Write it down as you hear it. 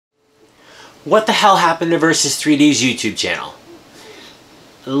What the hell happened to Versus 3D's YouTube channel?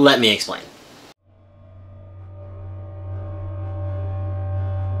 Let me explain.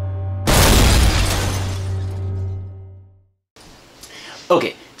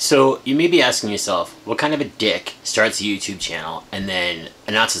 Okay, so you may be asking yourself, what kind of a dick starts a YouTube channel and then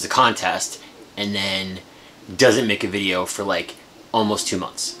announces a contest and then doesn't make a video for like almost 2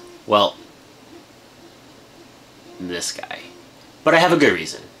 months? Well, this guy. But I have a good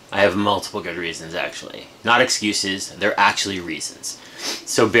reason. I have multiple good reasons, actually. Not excuses, they're actually reasons.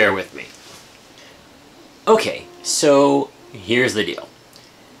 So bear with me. Okay, so here's the deal.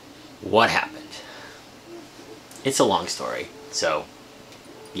 What happened? It's a long story, so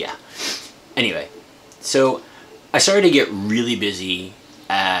yeah. Anyway, so I started to get really busy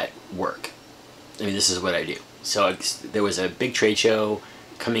at work. I mean, this is what I do. So there was a big trade show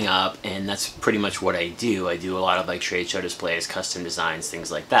coming up, and that's pretty much what I do. I do a lot of like trade show displays, custom designs,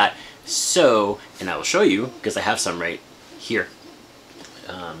 things like that. So, and I will show you because I have some right here.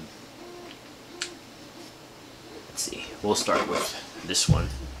 Let's see, we'll start with this one.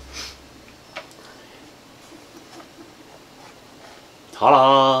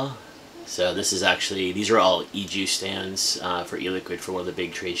 Ta-da! So this is actually, these are all e-juice stands for e-liquid for one of the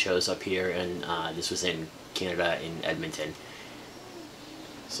big trade shows up here, and this was in Canada, in Edmonton.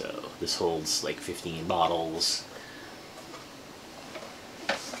 So this holds like 15 bottles.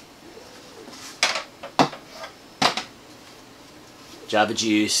 Java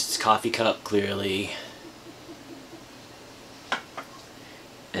juice, it's coffee cup clearly.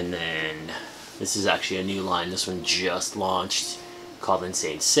 And then this is actually a new line. This one just launched, called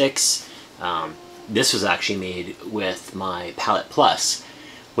Insane 6. This was actually made with my Palette Plus,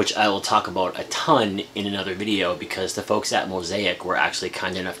 which I will talk about a ton in another video because the folks at Mosaic were actually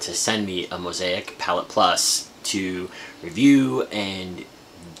kind enough to send me a Mosaic Palette Plus to review and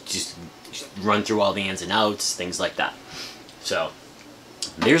just run through all the ins and outs, things like that. So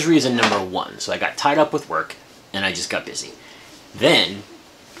there's reason number one. So I got tied up with work and I just got busy. Then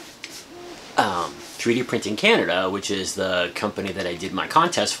 3D Printing Canada, which is the company that I did my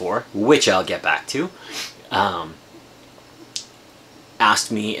contest for, which I'll get back to,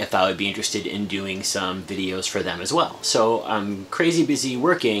 asked me if I would be interested in doing some videos for them as well. So I'm crazy busy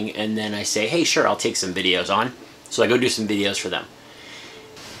working, and then I say, hey, sure, I'll take some videos on. So I go do some videos for them.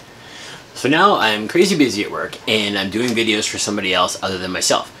 So now I'm crazy busy at work, and I'm doing videos for somebody else other than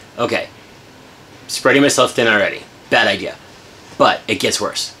myself. Okay, spreading myself thin already. Bad idea. But it gets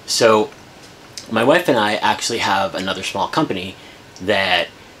worse. So my wife and I actually have another small company that,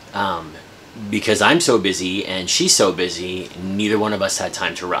 because I'm so busy and she's so busy, neither one of us had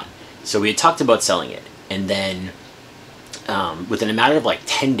time to run. So we had talked about selling it. And then within a matter of like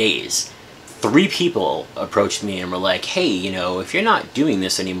 10 days, 3 people approached me and were like, hey, you know, if you're not doing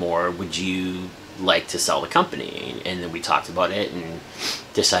this anymore, would you like to sell the company? And then we talked about it and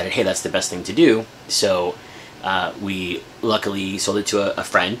decided, hey, that's the best thing to do. So we luckily sold it to a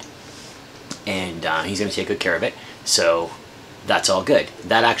friend, and he's going to take good care of it. So that's all good.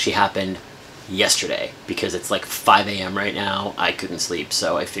 That actually happened yesterday because it's like 5 a.m. right now. I couldn't sleep,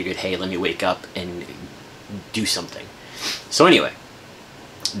 so I figured, hey, let me wake up and do something. So anyway,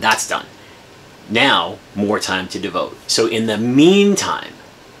 that's done. Now, more time to devote. So in the meantime,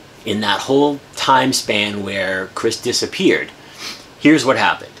 in that whole time span where Chris disappeared, here's what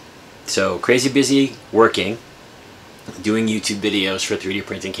happened. So crazy busy working, doing YouTube videos for 3D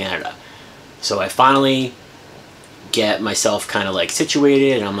Printing Canada. So I finally get myself kind of like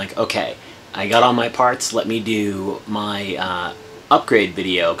situated, and I'm like, okay, I got all my parts, let me do my upgrade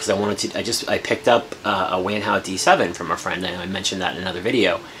video, because I picked up a Wanhao D7 from a friend, and I mentioned that in another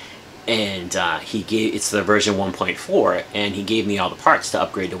video, and it's the version 1.4, and he gave me all the parts to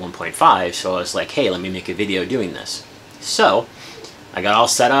upgrade to 1.5, so I was like, hey, let me make a video doing this. So I got all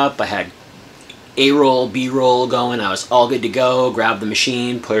set up, I had A-roll, B-roll going, I was all good to go, grabbed the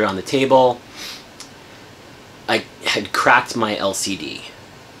machine, put it on the table. I had cracked my LCD.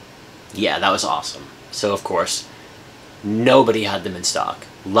 Yeah, that was awesome. So of course, nobody had them in stock.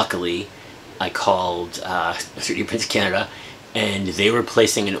 Luckily, I called 3D Printing Canada, and they were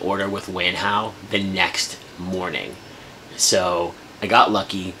placing an order with Wanhao the next morning. So I got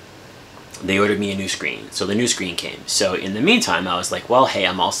lucky. They ordered me a new screen. So the new screen came. So in the meantime, I was like, well, hey,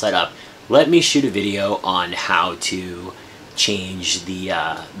 I'm all set up. Let me shoot a video on how to change the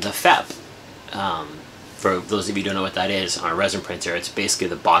FEP. For those of you who don't know what that is, on a resin printer, it's basically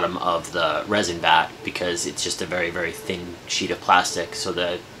the bottom of the resin vat, because it's just a very, very thin sheet of plastic, so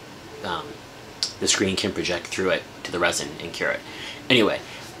the screen can project through it to the resin and cure it. Anyway,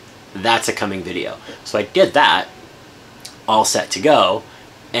 that's a coming video. So I did that, all set to go,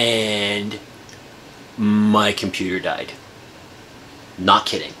 and my computer died. Not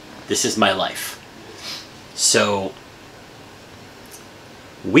kidding. This is my life. So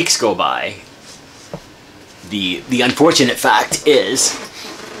weeks go by. The unfortunate fact is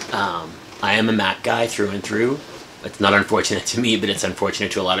I am a Mac guy through and through. It's not unfortunate to me, but it's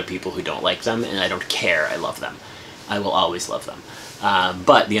unfortunate to a lot of people who don't like them, and I don't care. I love them. I will always love them.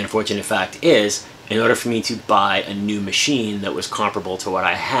 But the unfortunate fact is, in order for me to buy a new machine that was comparable to what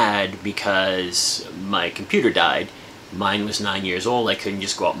I had, because my computer died, mine was 9 years old, I couldn't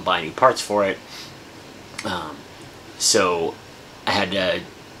just go out and buy new parts for it. So I had to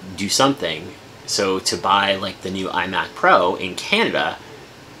do something. So to buy like the new iMac Pro in Canada,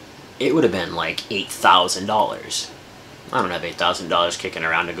 it would have been like $8,000. I don't have $8,000 kicking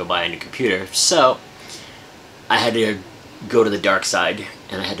around to go buy a new computer, so I had to go to the dark side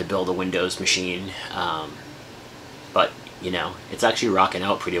and I had to build a Windows machine. But you know, it's actually rocking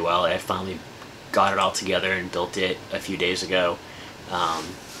out pretty well. I finally got it all together and built it a few days ago.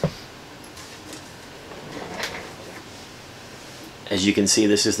 As you can see,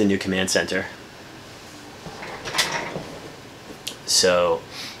 this is the new command center. So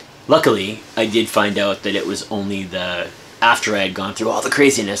luckily, I did find out that it was only after I had gone through all the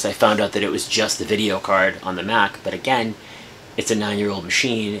craziness, I found out that it was just the video card on the Mac. But again, it's a 9-year-old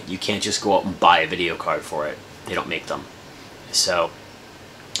machine. You can't just go out and buy a video card for it. They don't make them. So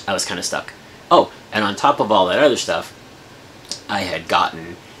I was kind of stuck. Oh, and on top of all that other stuff, I had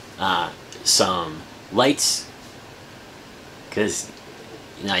gotten some lights, because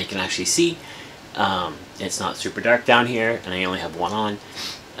now you can actually see. It's not super dark down here, and I only have one on.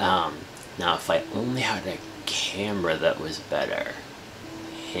 Now, if I only had a camera that was better,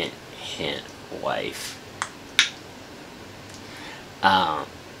 hint, hint, wife, that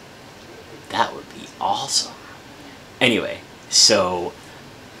would be awesome. Anyway, so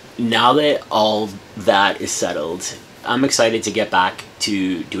now that all that is settled, I'm excited to get back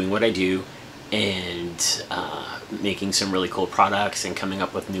to doing what I do and making some really cool products and coming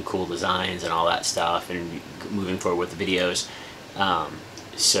up with new cool designs and all that stuff and moving forward with the videos.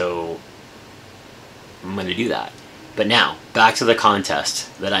 So I'm going to do that. But now, back to the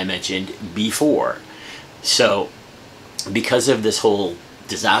contest that I mentioned before. So, because of this whole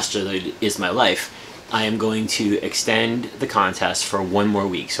disaster that is my life, I am going to extend the contest for one more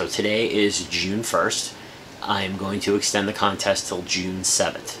week. So today is June 1st. I am going to extend the contest till June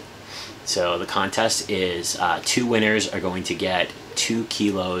 7th. So the contest is 2 winners are going to get 2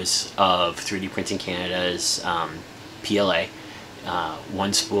 kilos of 3D Printing Canada's PLA,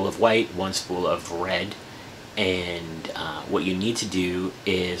 1 spool of white, 1 spool of red, and what you need to do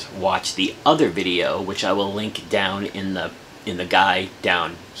is watch the other video, which I will link down in the guide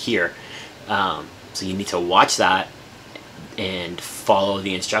down here. So you need to watch that and follow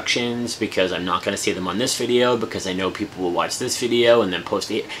the instructions, because I'm not going to say them on this video, because I know people will watch this video and then post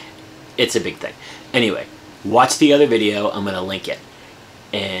it. It's a big thing. Anyway, watch the other video. I'm going to link it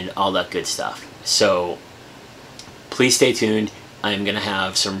and all that good stuff. So please stay tuned. I'm going to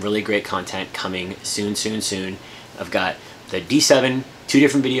have some really great content coming soon, soon, soon. I've got the D7, 2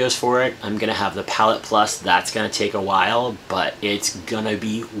 different videos for it. I'm going to have the Palette Plus. That's going to take a while, but it's going to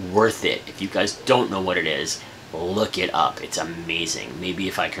be worth it. If you guys don't know what it is, look it up. It's amazing. Maybe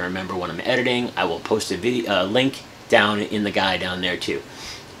if I can remember when I'm editing, I will post a video link down in the guide down there too.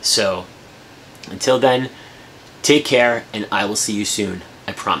 So until then, take care, and I will see you soon.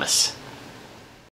 I promise.